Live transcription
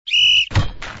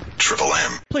Triple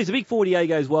M. Please, a big 40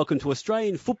 Diego's welcome to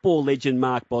Australian football legend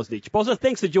Mark Bosnich. Bozza,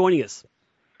 thanks for joining us.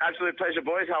 Absolute pleasure,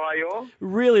 boys. How are you all?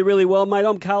 Really, really well, mate.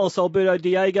 I'm Carlos Alberto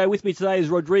Diego. With me today is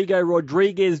Rodrigo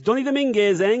Rodriguez, Donny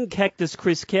Dominguez and Cactus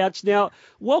Chris Couch. Now,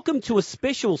 welcome to a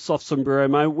special Soft Sombrero,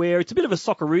 mate, where it's a bit of a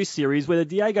Socceroo series where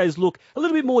the Diegos look a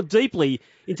little bit more deeply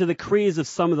into the careers of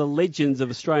some of the legends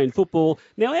of Australian football.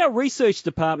 Now, our research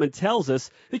department tells us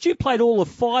that you played all of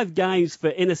 5 games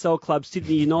for NSL club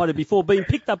Sydney United before being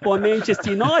picked up by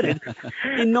Manchester United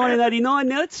in 1989.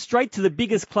 Now, that's straight to the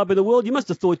biggest club in the world. You must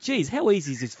have thought, geez, how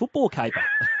easy is this football caper?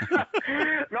 Not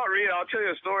really. I'll tell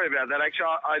you a story about that. Actually,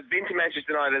 I'd been to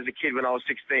Manchester United as a kid when I was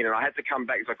 16, and I had to come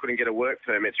back because I couldn't get a work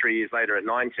permit 3 years later at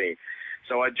 19.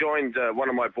 So I joined one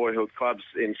of my boyhood clubs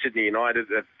in Sydney United.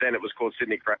 Then it was called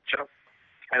Sydney Fracture.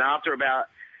 And after about,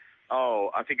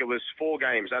 I think it was 4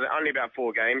 games, only about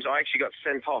 4 games, I actually got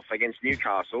sent off against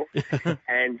Newcastle.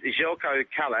 And Željko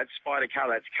Kalac, Spider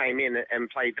Kalac, came in and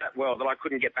played that well that I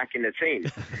couldn't get back in the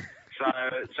team.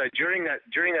 So during that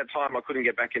time, I couldn't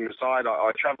get back in the side.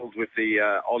 I travelled with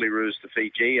the Olyroos to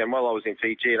Fiji, and while I was in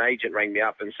Fiji, an agent rang me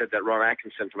up and said that Ron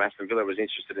Atkinson from Aston Villa was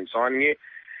interested in signing you.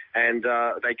 And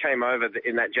they came over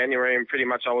in that January, and pretty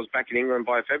much I was back in England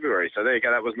by February. So there you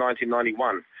go. That was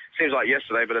 1991. Seems like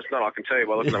yesterday, but it's not. I can tell you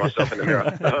by looking at myself in the mirror.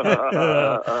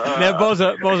 Now,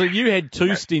 Bozza, you had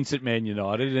 2 stints at Man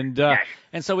United,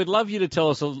 and so we'd love you to tell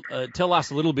us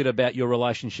a little bit about your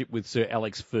relationship with Sir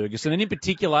Alex Ferguson, and in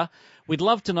particular, we'd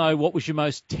love to know what was your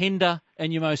most tender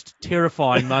and your most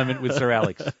terrifying moment with Sir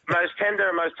Alex. Most tender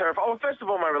and most terrifying. Well, first of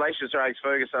all, my relationship with Sir Alex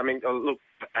Ferguson. I mean, look,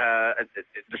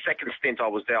 the second stint I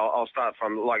was there, I'll start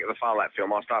from like the Far Lap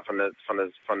film. I'll start from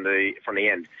the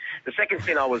end. The second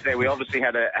stint I was there, we obviously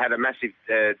had a massive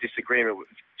disagreement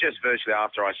just virtually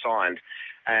after I signed.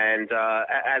 And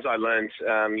as I learned,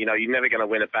 you're never going to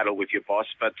win a battle with your boss,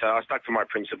 but I stuck to my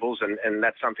principles, and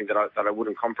that's something that I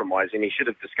wouldn't compromise. And he should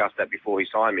have discussed that before he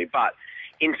signed me. But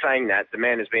in saying that, the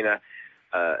man has been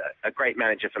a great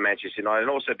manager for Manchester United, and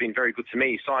also been very good to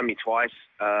me. He signed me twice.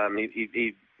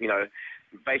 He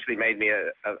basically made me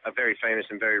a very famous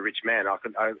and very rich man.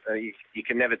 You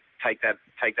can never take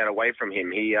that away from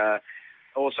him. He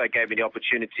also gave me the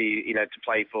opportunity, to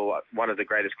play for one of the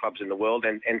greatest clubs in the world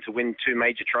and to win 2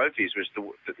 major trophies, which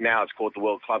now it's called the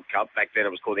World Club Cup. Back then it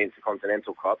was called the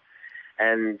Intercontinental Cup.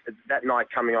 And that night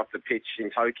coming off the pitch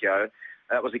in Tokyo,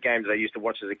 that was a game that I used to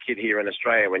watch as a kid here in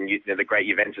Australia when the great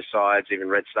Juventus sides, even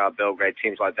Red Star Belgrade,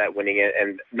 teams like that winning it,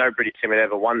 and no British team had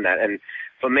ever won that. And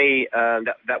for me,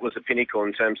 that was a pinnacle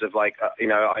in terms of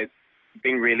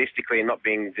being realistically and not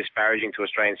being disparaging to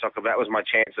Australian soccer. But that was my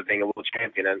chance of being a world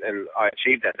champion, and I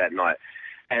achieved that night.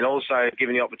 And also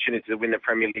given the opportunity to win the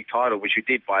Premier League title, which we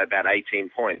did by about 18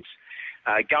 points.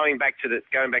 Going back to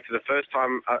the first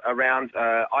time around,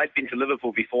 I'd been to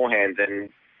Liverpool beforehand, and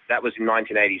that was in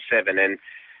 1987. And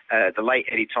the late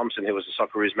Eddie Thompson, who was the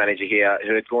Socceroos manager here,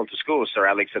 who had gone to school with Sir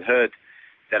Alex, had heard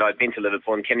that I'd been to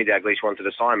Liverpool, and Kenny Dalglish wanted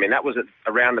to sign me. And that was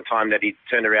around the time that he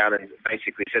turned around and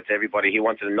basically said to everybody he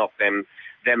wanted to knock them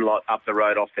lot up the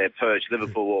road off their perch.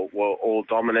 Liverpool were all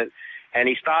dominant. And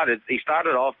he started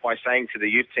off by saying to the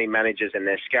youth team managers and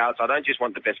their scouts, I don't just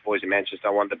want the best boys in Manchester,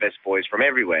 I want the best boys from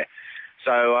everywhere.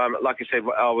 So, like I said,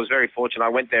 I was very fortunate. I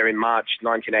went there in March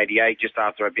 1988, just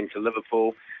after I'd been to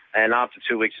Liverpool. And after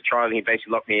 2 weeks of trial, he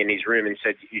basically locked me in his room and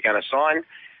said, you're going to sign.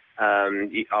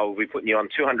 I'll be putting you on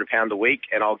 £200 a week,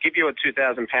 and I'll give you a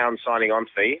 £2,000 signing on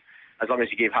fee as long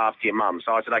as you give half to your mum.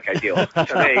 So I said, okay, deal.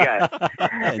 So there you go.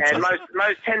 And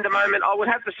most tender moment, I would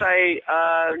have to say,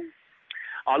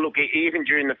 look, even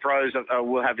during the throes of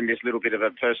we're having this little bit of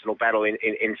a personal battle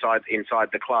inside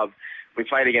the club. We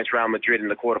played against Real Madrid in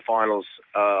the quarterfinals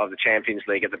of the Champions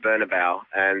League at the Bernabeu,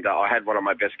 and I had one of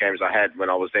my best games I had when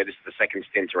I was there. This is the second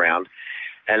stint around.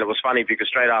 And it was funny because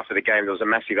straight after the game, there was a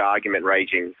massive argument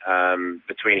raging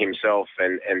between himself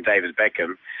and David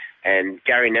Beckham. And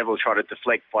Gary Neville tried to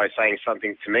deflect by saying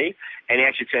something to me. And he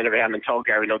actually turned around and told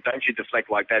Gary, no, don't you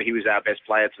deflect like that. He was our best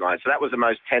player tonight. So that was the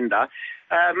most tender.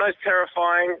 Most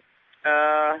terrifying,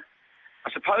 I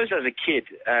suppose as a kid,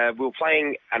 we were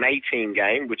playing an A-team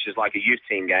game, which is like a youth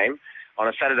team game, on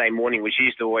a Saturday morning, which he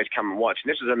used to always come and watch. And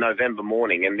this was a November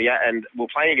morning. And we're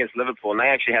playing against Liverpool. And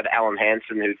they actually had Alan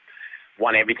Hansen, who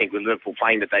won everything with Liverpool,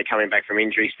 playing that day, coming back from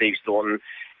injury, Steve Staunton.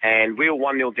 and we were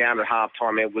 1-0 down at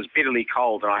halftime. It was bitterly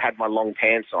cold, and I had my long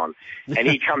pants on. And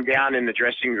he come down in the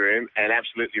dressing room and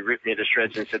absolutely ripped me to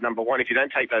shreds and said, number one, if you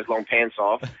don't take those long pants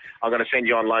off, I'm going to send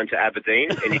you on loan to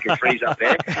Aberdeen, and you can freeze up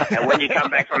there. And when you come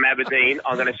back from Aberdeen,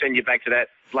 I'm going to send you back to that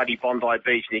bloody Bondi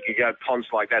Beach, and you can go ponds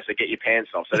like that, so get your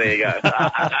pants off. So there you go. So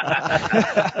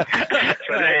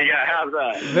there you go. How's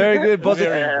that? Very good, Bozza.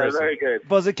 Yeah, very good.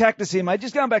 Bozza, Cactus here, mate.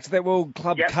 Just going back to that World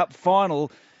Club Cup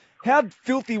final. How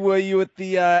filthy were you at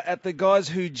the guys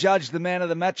who judged the Man of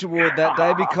the Match award that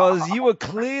day? Because you were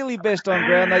clearly best on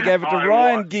ground. They gave it to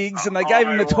Ryan Giggs, and they gave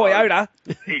him the Toyota.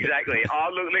 Exactly. Oh,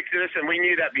 look, listen, we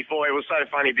knew that before. It was so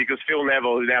funny because Phil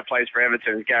Neville, who now plays for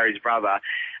Everton, Gary's brother,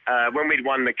 when we'd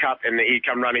won the cup and he'd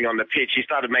come running on the pitch, he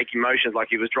started making motions like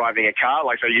he was driving a car,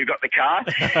 like, so you got the car.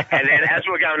 And then as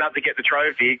we were going up to get the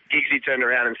trophy, Giggsy turned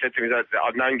around and said to me,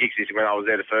 I've known Giggsy when I was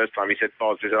there the first time. He said,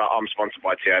 Boz, I'm sponsored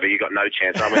by Toyota. You got no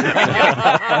chance. I went,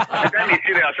 don't be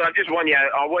silly. I said, I just won you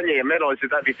a medal. He said,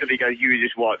 don't be silly. He goes, you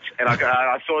just watch. And I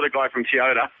saw the guy from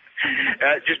Toyota.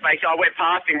 Just basically, I went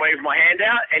past him, waved my hand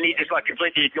out, and he just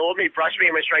completely ignored me, brushed me,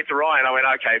 and went straight to Ryan. I went,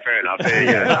 okay, fair enough. There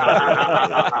you go.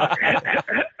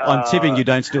 I'm tipping you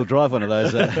don't still drive one of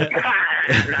those. No. Hyundai.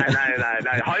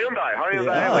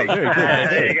 Very good.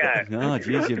 There you go. Oh,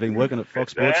 geez, you've been working at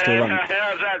Fox Sports too long. How's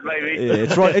that, baby? Yeah,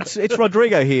 it's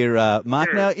Rodrigo here,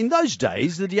 Mark. Now, in those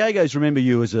days, the Diegos remember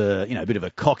you as a bit of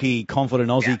a cocky, confident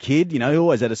Aussie kid. You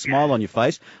always had a smile on your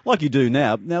face, like you do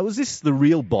now. Now, was this the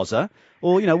real Bozza?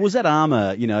 Or, was that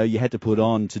armour, you had to put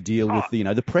on to deal with,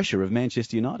 the pressure of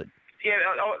Manchester United? Yeah,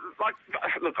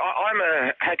 look, I'm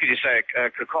how could you say, a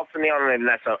cacophony? I don't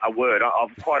know if that's a word.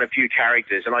 I've quite a few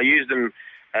characters, and I use them,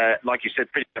 like you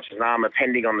said, pretty much as an armour,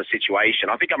 depending on the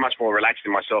situation. I think I'm much more relaxed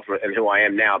in myself and who I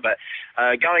am now, but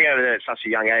going over there at such a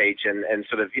young age and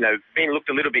sort of, being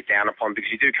looked a little bit down upon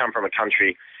because you do come from a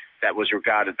country that was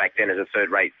regarded back then as a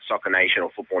third-rate soccer nation or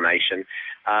football nation.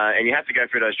 And you have to go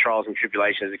through those trials and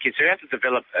tribulations as a kid. So you have to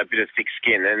develop a bit of thick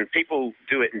skin, and people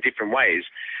do it in different ways.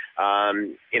 I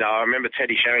remember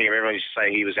Teddy Sheringham, everyone used to say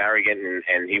he was arrogant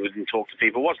and he wouldn't talk to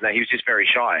people. Wasn't that? He was just very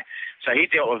shy. So he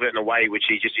dealt with it in a way which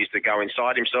he just used to go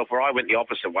inside himself, where I went the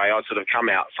opposite way. I'd sort of come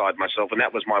outside myself, and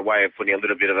that was my way of putting a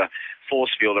little bit of a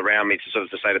force field around me to sort of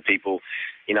to say to people,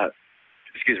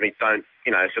 excuse me, don't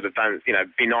be nice, but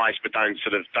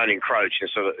don't encroach and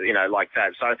like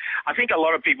that. So I think a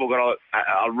lot of people got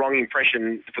a wrong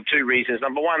impression for two reasons.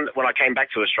 Number one, when I came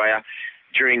back to Australia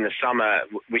during the summer,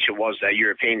 which it was a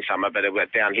European summer, but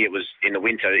down here it was in the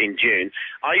winter in June,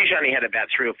 I usually only had about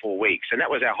 3 or 4 weeks, and that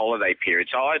was our holiday period.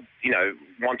 So I,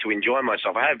 want to enjoy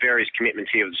myself. I have various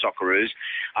commitments here with the Socceroos.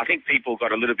 I think people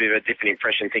got a little bit of a different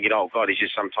impression, thinking, oh God, he's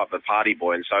just some type of party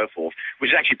boy and so forth,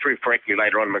 which is actually proved correctly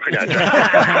later on in my career. So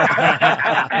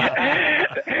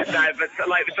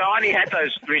I only had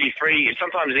those really free,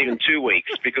 sometimes even 2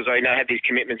 weeks, because I had these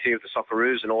commitments here with the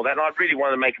Socceroos and all that, and I really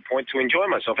wanted to make a point to enjoy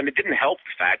myself, and it didn't help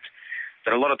the fact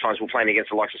that a lot of times we're playing against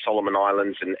the likes of Solomon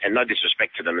Islands, and no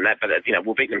disrespect to them and that, but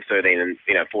we'll beat them 13 and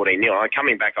 14-0.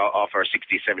 Coming back after a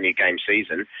 60-70 game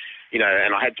season,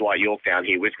 and I had Dwight York down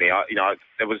here with me.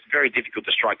 It was very difficult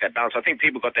to strike that balance. I think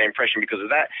people got that impression because of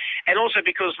that, and also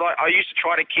because I used to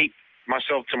try to keep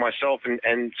myself to myself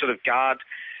and sort of guard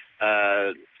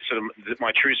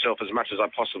my true self as much as I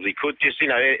possibly could. Just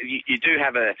you do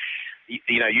have a.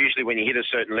 Usually when you hit a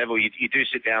certain level, you do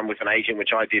sit down with an agent,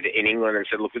 which I did in England, and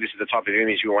said, look, this is the type of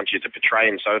image we want you to portray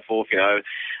and so forth,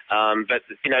 But,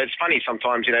 it's funny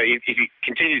sometimes, if you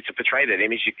continue to portray that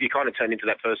image, you kind of turn into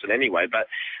that person anyway. But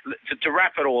to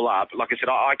wrap it all up, like I said,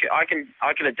 I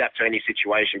can adapt to any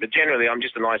situation. But generally, I'm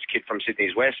just a nice kid from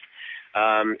Sydney's West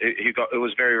who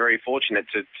was very, very fortunate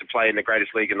to play in the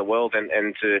greatest league in the world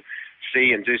and to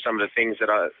see and do some of the things that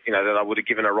I would have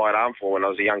given a right arm for when I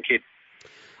was a young kid.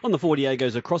 On the Four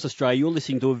Diegos across Australia, you're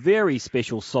listening to a very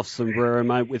special Soft Sombrero,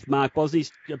 mate, with Mark Bosney.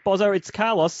 Bozzo, it's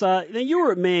Carlos. Now, you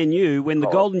were at Man U when the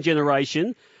golden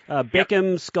generation,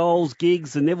 Beckham, Scholes,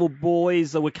 Giggs, the Neville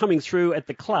boys were coming through at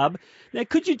the club. Now,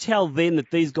 could you tell then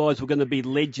that these guys were going to be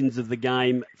legends of the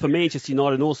game for Manchester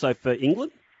United and also for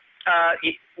England?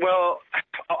 Well,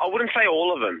 I wouldn't say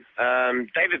all of them.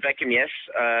 David Beckham, yes.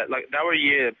 They were a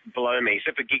year below me,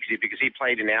 except for Giggsy, because he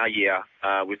played in our year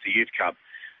with the Youth Cup.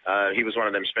 He was one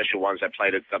of them special ones that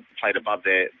played above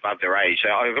their age. So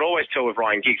I could always tell with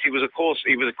Ryan Giggs. He was called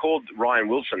Ryan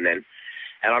Wilson then,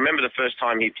 and I remember the first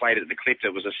time he played at the Cliff.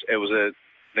 The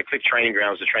Cliff training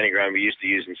ground was the training ground we used to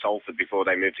use in Salford before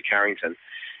they moved to Carrington,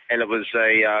 and it was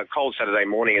a cold Saturday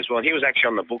morning as well. And he was actually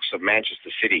on the books of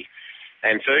Manchester City.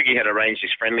 And Fergie had arranged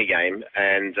this friendly game,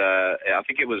 and I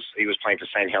think he was playing for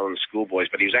St Helens Schoolboys,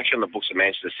 but he was actually on the books of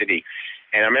Manchester City.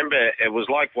 And I remember it was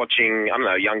like watching, I don't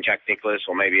know, young Jack Nicklaus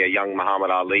or maybe a young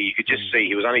Muhammad Ali. You could just see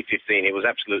he was only 15. He was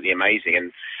absolutely amazing,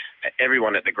 and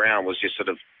everyone at the ground was just sort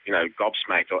of,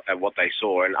 gobsmacked at what they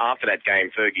saw. And after that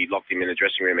game, Fergie locked him in the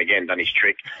dressing room again, done his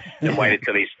trick, and waited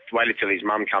till his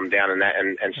mum come down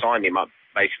and signed him up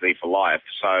basically for life.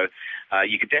 So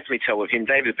you could definitely tell with him.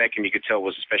 David Beckham, you could tell,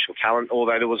 was a special talent,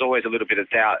 although there was always a little bit of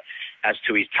doubt as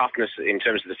to his toughness in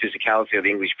terms of the physicality of the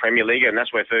English Premier League, and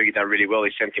that's where Fergie done really well.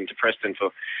 He sent him to Preston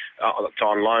to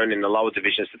on loan in the lower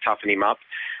divisions to toughen him up.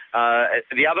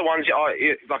 The other ones,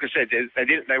 like I said,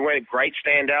 they weren't great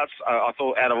standouts. I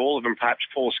thought out of all of them, perhaps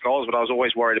Paul Scholes, but I was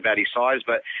always worried about his size.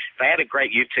 But they had a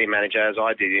great youth team manager, as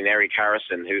I did, in Eric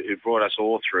Harrison, who brought us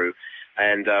all through.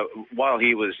 And while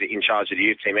he was in charge of the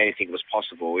youth team, anything was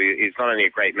possible. He's not only a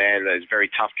great man, he's a very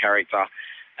tough character,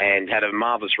 and had a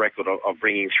marvellous record of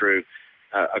bringing through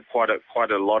quite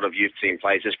a lot of youth team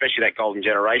players, especially that golden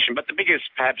generation. But the biggest,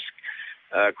 perhaps,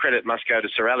 credit must go to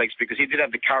Sir Alex, because he did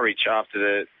have the courage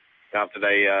after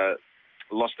they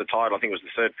lost the title. I think it was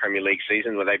the third Premier League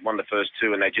season where they won the first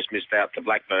two and they just missed out to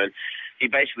Blackburn. He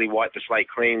basically wiped the slate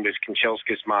clean with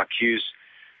Kanchelskis, Mark Hughes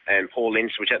and Paul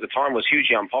Ince, which at the time was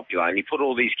hugely unpopular, and he put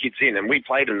all these kids in, and we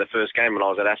played in the first game when I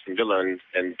was at Aston Villa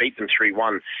and beat them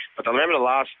 3-1. But I remember the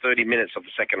last 30 minutes of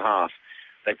the second half,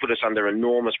 they put us under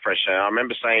enormous pressure. I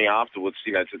remember saying afterwards,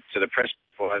 to the press,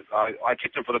 I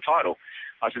tipped them for the title.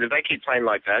 I said, if they keep playing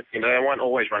like that, they won't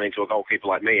always run into a goalkeeper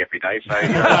like me every day. So I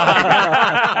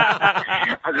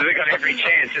said, they've got every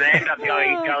chance, and they end up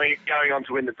going on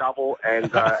to win the double,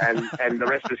 and the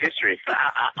rest is history.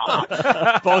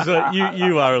 Bozza,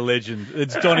 you are a legend.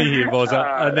 It's Donny here,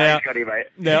 Bozza.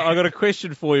 Now, I've got a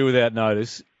question for you without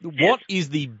notice. Yes. What is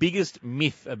the biggest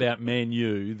myth about Man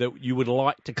U that you would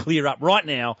like to clear up right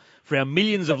now for our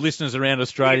millions of listeners around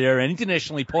Australia and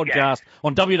internationally podcast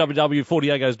on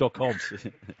www.fordiegos.com?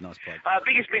 Nice plug.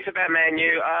 Biggest myth about Man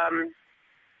U, I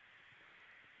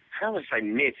don't want to say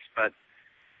myths, but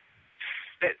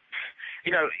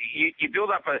you build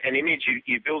up an image.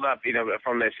 You build up,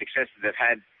 from the success that they've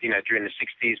had, during the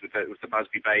 60s with the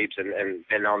Busby Babes, and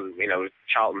then on, with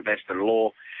Charlton, Best and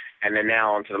Law, and then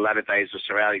now on to the latter days of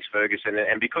Sir Alex Ferguson.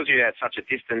 And because you're at such a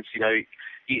distance, I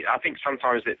think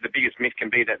sometimes the biggest myth can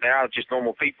be that they are just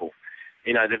normal people.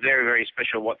 They're very, very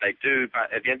special at what they do, but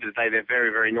at the end of the day, they're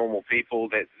very, very normal people.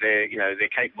 That they're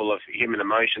capable of human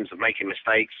emotions, of making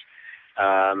mistakes.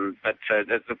 But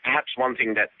perhaps one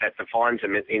thing that defines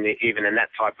them even in that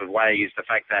type of way is the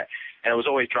fact that, and it was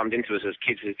always drummed into us as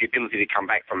kids, is the ability to come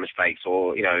back from mistakes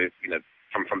or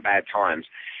from bad times.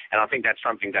 And I think that's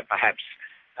something that perhaps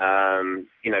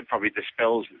probably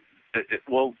dispels,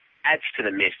 adds to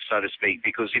the myth, so to speak,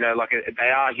 because they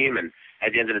are human.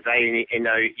 At the end of the day,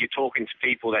 you're talking to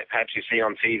people that perhaps you see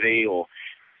on TV or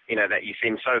that you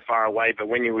seem so far away, but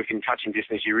when you're within touching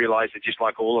distance, you realise that just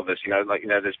like all of us,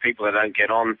 there's people that don't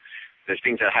get on. There's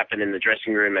things that happen in the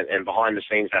dressing room and behind the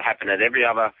scenes that happen at every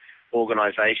other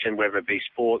organisation, whether it be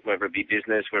sport, whether it be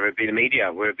business, whether it be the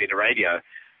media, whether it be the radio.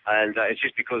 And it's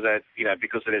just because of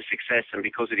their success and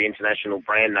because of the international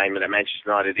brand name that Manchester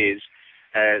United is,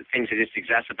 things are just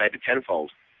exacerbated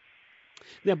tenfold.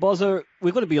 Now, Bozza,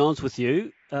 we've got to be honest with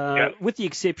you. With the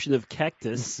exception of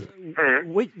Cactus,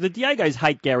 the Diegos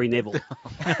hate Gary Neville.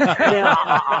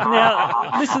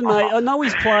 now, listen, mate, I know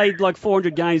he's played like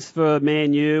 400 games for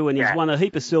Man U and he's won a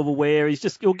heap of silverware.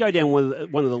 He'll go down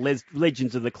one of the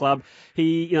legends of the club.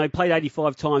 He, played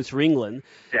 85 times for England.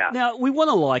 Yeah. Now, we want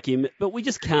to like him, but we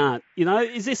just can't.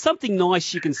 Is there something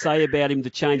nice you can say about him to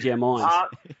change our minds?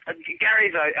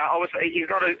 Gary's he's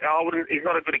not as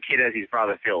good a kid as his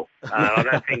brother Phil. I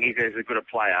don't think he's as good a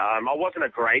player. I wasn't a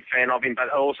great fan of him, but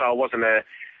also I wasn't a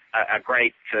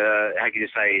great,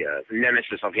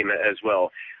 nemesis of him as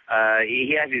well.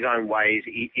 He has his own ways.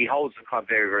 He holds the club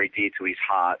very, very dear to his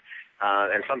heart,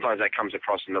 and sometimes that comes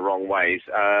across in the wrong ways.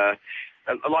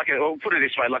 Put it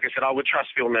this way, like I said, I would trust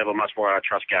Phil Neville much more than I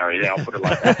trust Gary. Yeah, I'll put it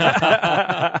like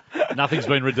that. Nothing's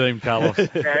been redeemed, Carlos.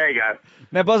 There you go.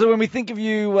 Now, Bozza, when we think of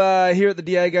you here at the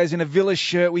Diegos in a Villa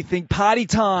shirt, we think party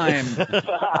time.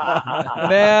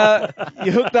 Now,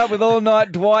 you hooked up with All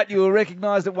Night Dwight. You were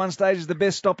recognised at one stage as the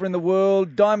best stopper in the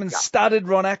world. Diamond-studded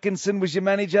Ron Atkinson was your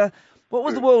manager. What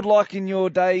was the world like in your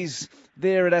days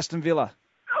there at Aston Villa?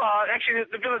 Actually,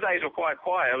 the Villa days were quite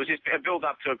quiet. It was just a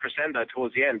build-up to a crescendo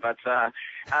towards the end. But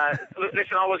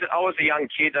listen, I was a young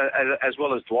kid, as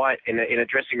well as Dwight, in a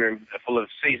dressing room full of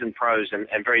seasoned pros and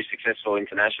very successful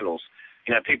internationals.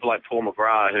 People like Paul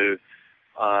McGrath, who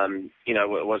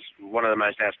was one of the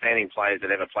most outstanding players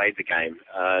that ever played the game.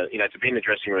 To be in the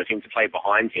dressing room with him, to play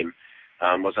behind him,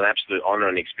 was an absolute honour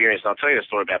and experience. And I'll tell you a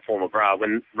story about Paul McGrath.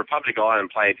 When Republic of Ireland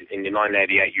played in the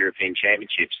 1988 European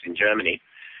Championships in Germany,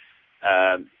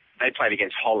 they played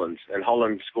against Holland, and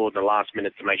Holland scored in the last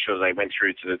minute to make sure they went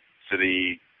through to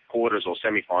the quarters or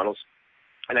semi-finals,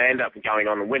 and they ended up going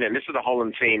on and winning. And this is the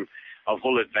Holland team of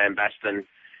Gullit, Van Basten,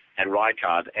 and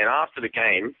Rijkaard. And after the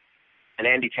game, and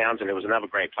Andy Townsend, who was another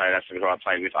great player, that's who I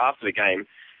played with, after the game,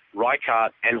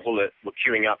 Rijkaard and Gullit were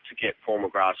queuing up to get Paul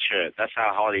McGrath's shirt. That's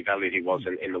how highly valued he was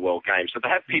in the World Game. So to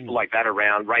have people like that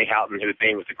around, Ray Houghton, who had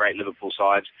been with the great Liverpool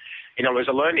sides, it was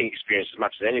a learning experience as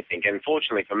much as anything. And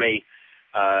fortunately for me,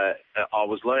 I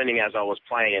was learning as I was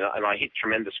playing, and I hit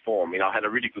tremendous form. I had a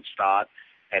really good start,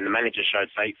 and the manager showed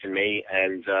faith in me.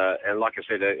 And like I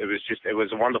said, it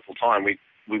was a wonderful time. We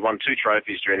won 2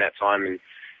 trophies during that time, and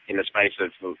in the space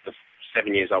of the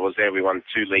 7 years I was there, we won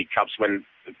 2 League Cups when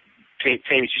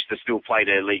teams used to still play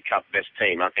their League Cup best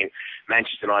team. I think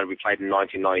Manchester United, we played in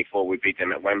 1994, we beat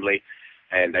them at Wembley,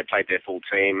 and they played their full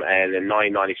team. And in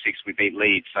 1996, we beat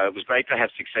Leeds. So it was great to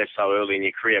have success so early in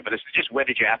your career, but it's just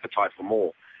whetted your appetite for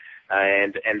more.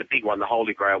 And the big one, the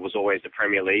Holy Grail, was always the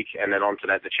Premier League, and then onto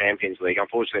that, the Champions League.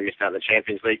 Unfortunately, missed out on the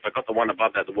Champions League, but got the one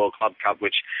above that, the World Club Cup,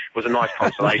 which was a nice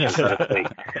consolation, so to speak.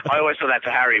 I always saw that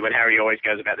to Harry, when Harry always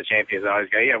goes about the Champions. I always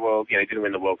go, yeah, well, he didn't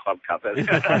win the World Club Cup. But the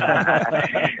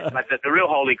real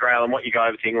Holy Grail, and what you go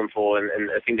over to England for, and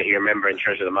the thing that you remember and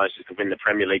treasure the most, is to win the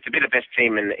Premier League. To be the best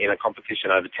team in a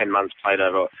competition over 10 months, played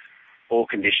over all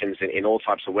conditions, in all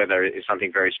types of weather, is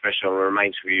something very special and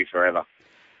remains for you forever.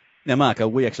 Now, Mark,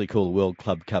 we actually call the World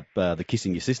Club Cup the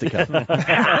Kissing Your Sister Cup.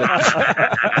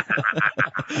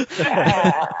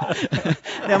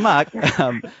 Now, Mark,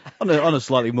 on a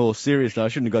slightly more serious note, I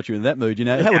shouldn't have got you in that mood.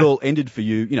 How it all ended for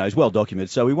you, is well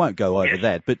documented, so we won't go over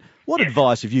that. But what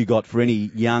advice have you got for any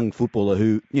young footballer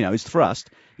who, is thrust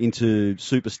into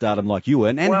superstardom like you were?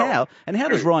 And how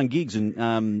does Ryan Giggs and,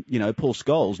 Paul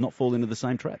Scholes not fall into the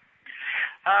same trap?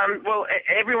 Well,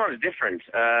 everyone's different.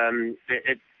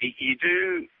 You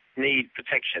do need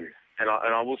protection, and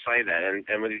I will say that. And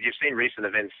when you've seen recent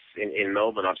events in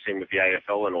Melbourne, I've seen with the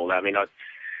AFL and all that. I mean,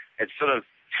 it's sort of,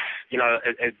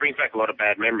 it brings back a lot of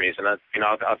bad memories. And I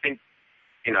think,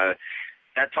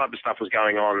 that type of stuff was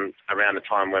going on around the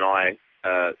time when I,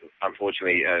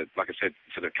 unfortunately, like I said,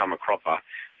 sort of come a cropper.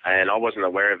 And I wasn't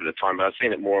aware of it at the time, but I've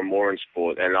seen it more and more in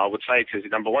sport. And I would say,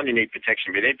 number one, you need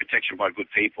protection. But you need protection by good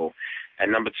people.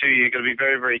 And number two, you've got to be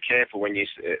very, very careful when you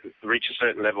reach a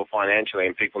certain level financially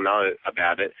and people know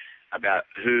about it, about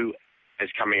who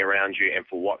is coming around you and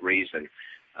for what reason.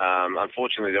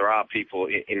 Unfortunately, there are people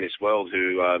in this world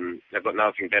who have got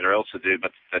nothing better else to do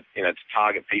but to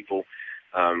target people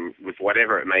with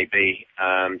whatever it may be,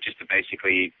 just to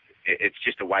basically, it's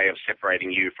just a way of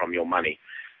separating you from your money.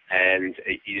 And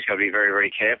you just got to be very,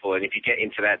 very careful. And if you get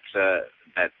into that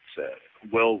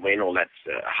whirlwind or that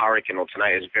hurricane or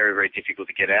tornado, it's very, very difficult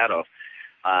to get out of.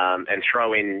 And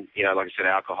throw in, like I said,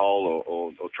 alcohol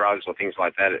or drugs or things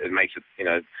like that, it makes it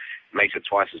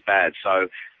twice as bad. So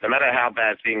no matter how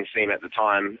bad things seem at the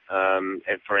time, and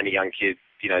for any young kid,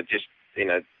 don't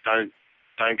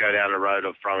go down the road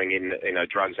of throwing in,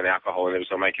 drugs and alcohol, and it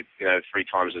will make it, 3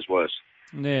 times as worse.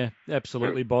 Yeah,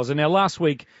 absolutely, Boz. And now last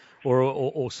week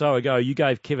or so ago, you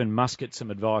gave Kevin Muscat some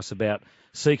advice about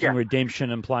seeking redemption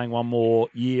and playing one more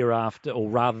year after, or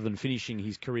rather than finishing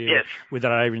his career with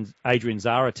that Adrian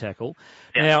Zara tackle.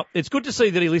 Yes. Now, it's good to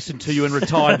see that he listened to you and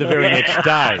retired the very next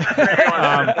day.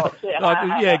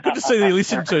 Good to see that he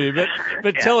listened to you.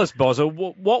 But tell us, Bozza,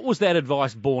 what was that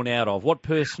advice born out of? What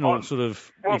personal sort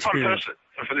of experience?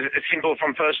 It's simple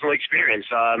from personal experience.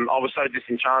 I was so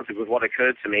disenchanted with what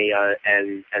occurred to me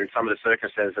and some of the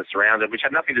circumstances that surrounded, which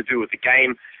had nothing to do with the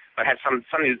game, but did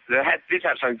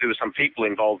have something to do with some people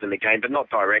involved in the game, but not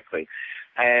directly.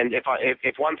 And if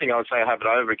one thing I would say I have it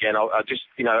over again,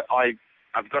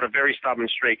 I've got a very stubborn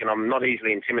streak, and I'm not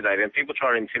easily intimidated. And people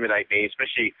try to intimidate me,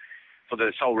 especially for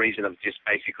the sole reason of just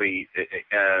basically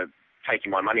taking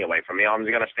my money away from me. I'm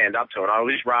going to stand up to it. I would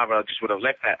just would have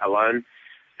left that alone.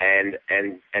 And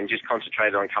just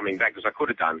concentrated on coming back, because I could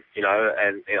have done,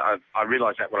 and I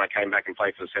realised that when I came back and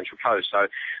played for the Central Coast. So,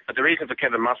 but the reason for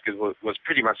Kevin Muscat was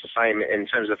pretty much the same in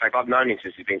terms of the fact I've known him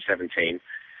since he's been 17,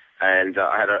 and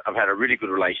I've had a really good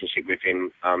relationship with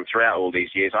him throughout all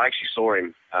these years. I actually saw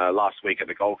him last week at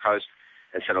the Gold Coast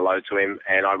and said hello to him,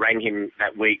 and I rang him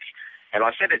that week. And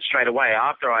I said it straight away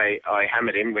after I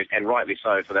hammered him, and rightly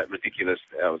so, for that ridiculous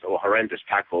or horrendous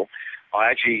tackle. I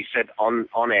actually said on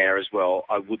air as well,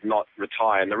 I would not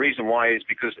retire. And the reason why is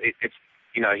because it's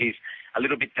he's a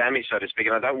little bit damaged, so to speak,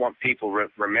 and I don't want people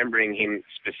remembering him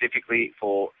specifically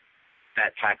for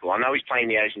that tackle. I know he's playing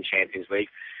the Asian Champions League,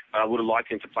 but I would have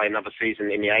liked him to play another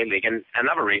season in the A-League. And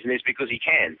another reason is because he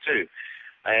can, too.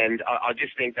 And I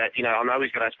just think that, I know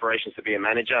he's got aspirations to be a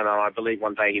manager, and I believe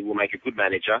one day he will make a good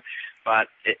manager, but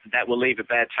that will leave a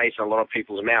bad taste in a lot of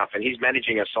people's mouth. And he's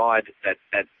managing a side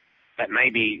that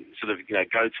maybe sort of,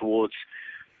 go towards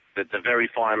the very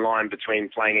fine line between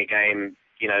playing a game,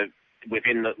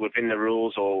 within the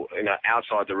rules or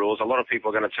outside the rules. A lot of people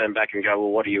are going to turn back and go,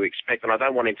 well, what do you expect? And I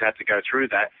don't want him to have to go through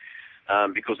that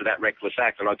because of that reckless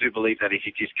act. And I do believe that if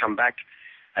he just come back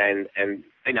and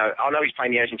I know he's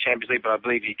playing the Asian Champions League, but I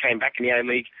believe he came back in the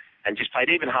A-League and just played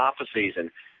even half a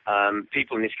season.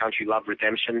 People in this country love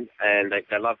redemption, and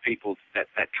they love people that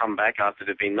come back after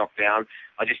they've been knocked down.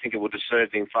 I just think it would have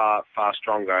served him far, far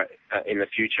stronger in the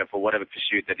future for whatever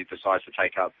pursuit that he decides to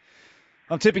take up.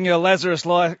 I'm tipping you a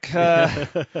Lazarus-like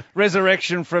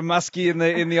resurrection from Muskie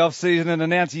in the off-season and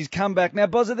announce his comeback. Now,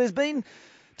 Bozza, there's been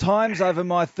times over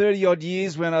my 30-odd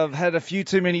years when I've had a few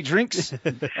too many drinks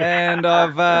and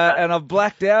I've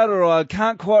blacked out or I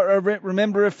can't quite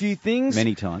remember a few things.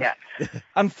 Many times. Yeah.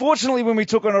 Unfortunately, when we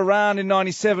took on Iran in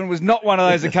 '97 was not one of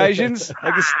those occasions.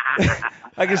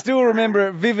 I can still remember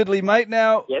it vividly, mate.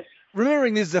 Now, yes.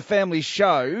 Remembering this is a family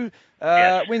show,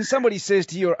 Yes. When somebody says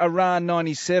to you Iran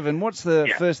 '97, what's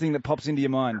the first thing that pops into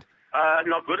your mind?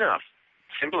 Not good enough.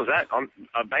 Simple as that.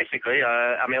 Basically,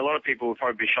 I mean, a lot of people will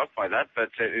probably be shocked by that, but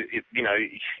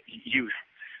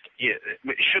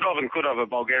should have and could have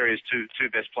Bulgaria's two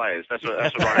best players. That's what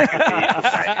Ron Atkinson used to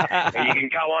say. And you can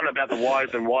go on about the whys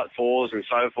and what fors and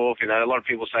so forth. A lot of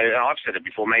people say, I've said it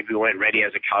before, maybe we weren't ready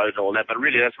as a code and all that, but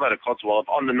really that's not a Cotswold.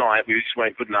 On the night, we just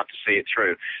weren't good enough to see it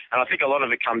through. And I think a lot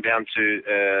of it come down to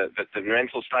the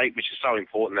mental state, which is so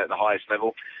important at the highest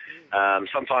level.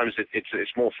 Sometimes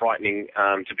it's more frightening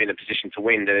to be in a position to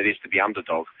win than it is to be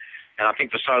underdog. And I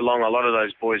think for so long, a lot of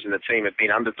those boys in the team have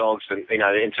been underdogs, and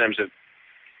in terms of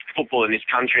football in this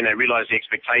country, and they realised the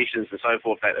expectations and so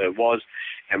forth that it was,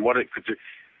 and what it could do.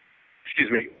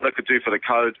 What it could do for the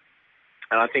code.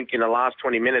 And I think in the last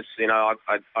 20 minutes,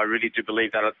 I really do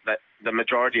believe that the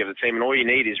majority of the team, and all you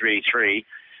need is really three,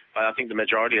 but I think the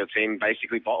majority of the team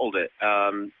basically bottled it.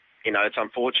 It's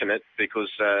unfortunate because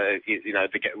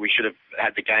we should have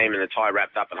had the game and the tie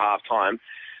wrapped up at half time.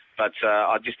 But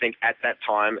I just think at that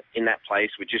time, in that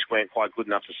place, we just weren't quite good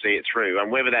enough to see it through. And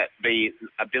whether that be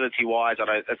ability-wise,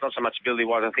 it's not so much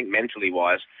ability-wise, I think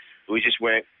mentally-wise, we just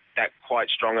weren't that quite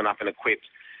strong enough and equipped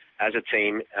as a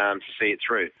team to see it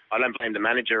through. I don't blame the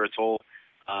manager at all.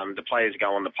 The players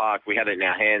go on the park. We had it in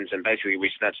our hands, and basically we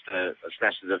snatched the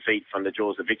defeat from the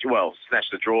jaws of victory. Well,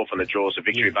 snatched the draw from the jaws of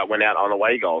victory, but went out on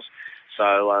away goals.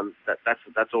 So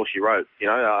that's all she wrote.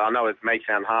 I know it may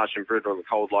sound harsh and brutal in the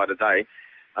cold light of day,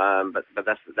 but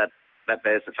that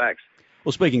bears the facts.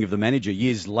 Well, speaking of the manager,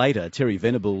 years later, Terry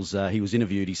Venables, he was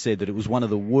interviewed. He said that it was one of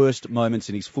the worst moments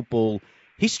in his football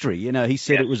history. He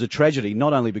said It was a tragedy,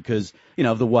 not only because,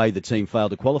 of the way the team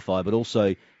failed to qualify, but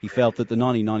also he felt that the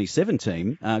 1997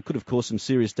 team could have caused some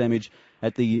serious damage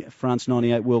at the France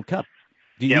 98 World Cup.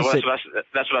 That's what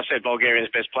I said. Bulgarians'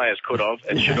 best players could have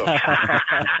and should have.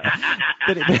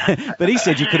 but he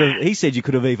said you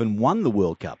could have even won the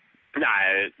World Cup.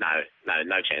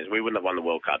 No chance. We wouldn't have won the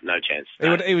World Cup. No chance.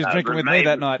 He was drinking with me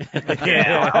that night.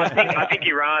 I think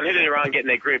Iran. Who did Iran get in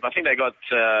their group? I think they got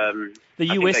the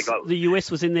US. The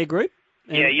US was in their group.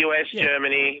 US,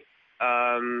 Germany,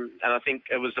 and I think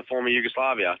it was the former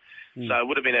Yugoslavia. So it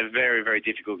would have been a very, very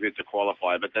difficult group to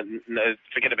qualify. But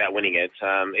forget about winning it.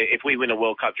 If we win a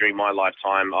World Cup during my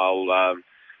lifetime, I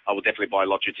will definitely buy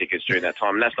lottery tickets during that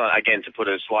time. And that's not, again, to put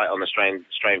a slight on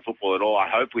Australian football at all. I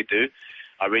hope we do.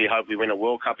 I really hope we win a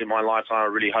World Cup in my lifetime. I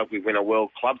really hope we win a World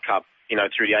Club Cup,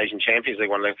 through the Asian Champions League.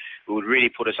 It would really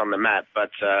put us on the map, but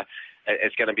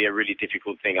it's going to be a really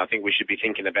difficult thing. I think we should be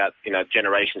thinking about,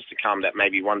 generations to come that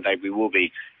maybe one day we will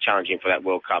be challenging for that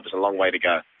World Cup. It's a long way to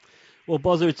go. Well,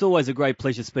 Bozza, it's always a great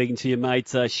pleasure speaking to you,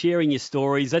 mate. Sharing your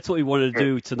stories. That's what we wanted to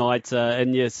do tonight.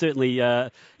 And yeah, certainly,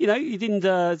 you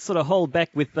didn't sort of hold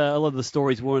back with a lot of the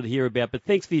stories we wanted to hear about. But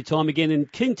thanks for your time again,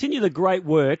 and continue the great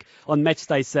work on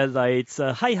Matchday Saturday. It's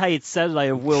hey, it's Saturday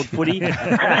of World Footy,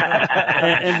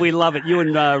 and we love it. You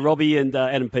and Robbie and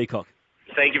Adam Peacock.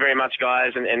 Thank you very much,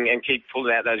 guys, and keep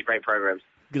pulling out those great programs.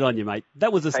 Good on you, mate.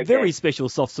 That was a very special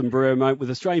Soft Sombrero moment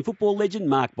with Australian football legend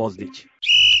Mark Bosnich.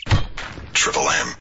 Triple M.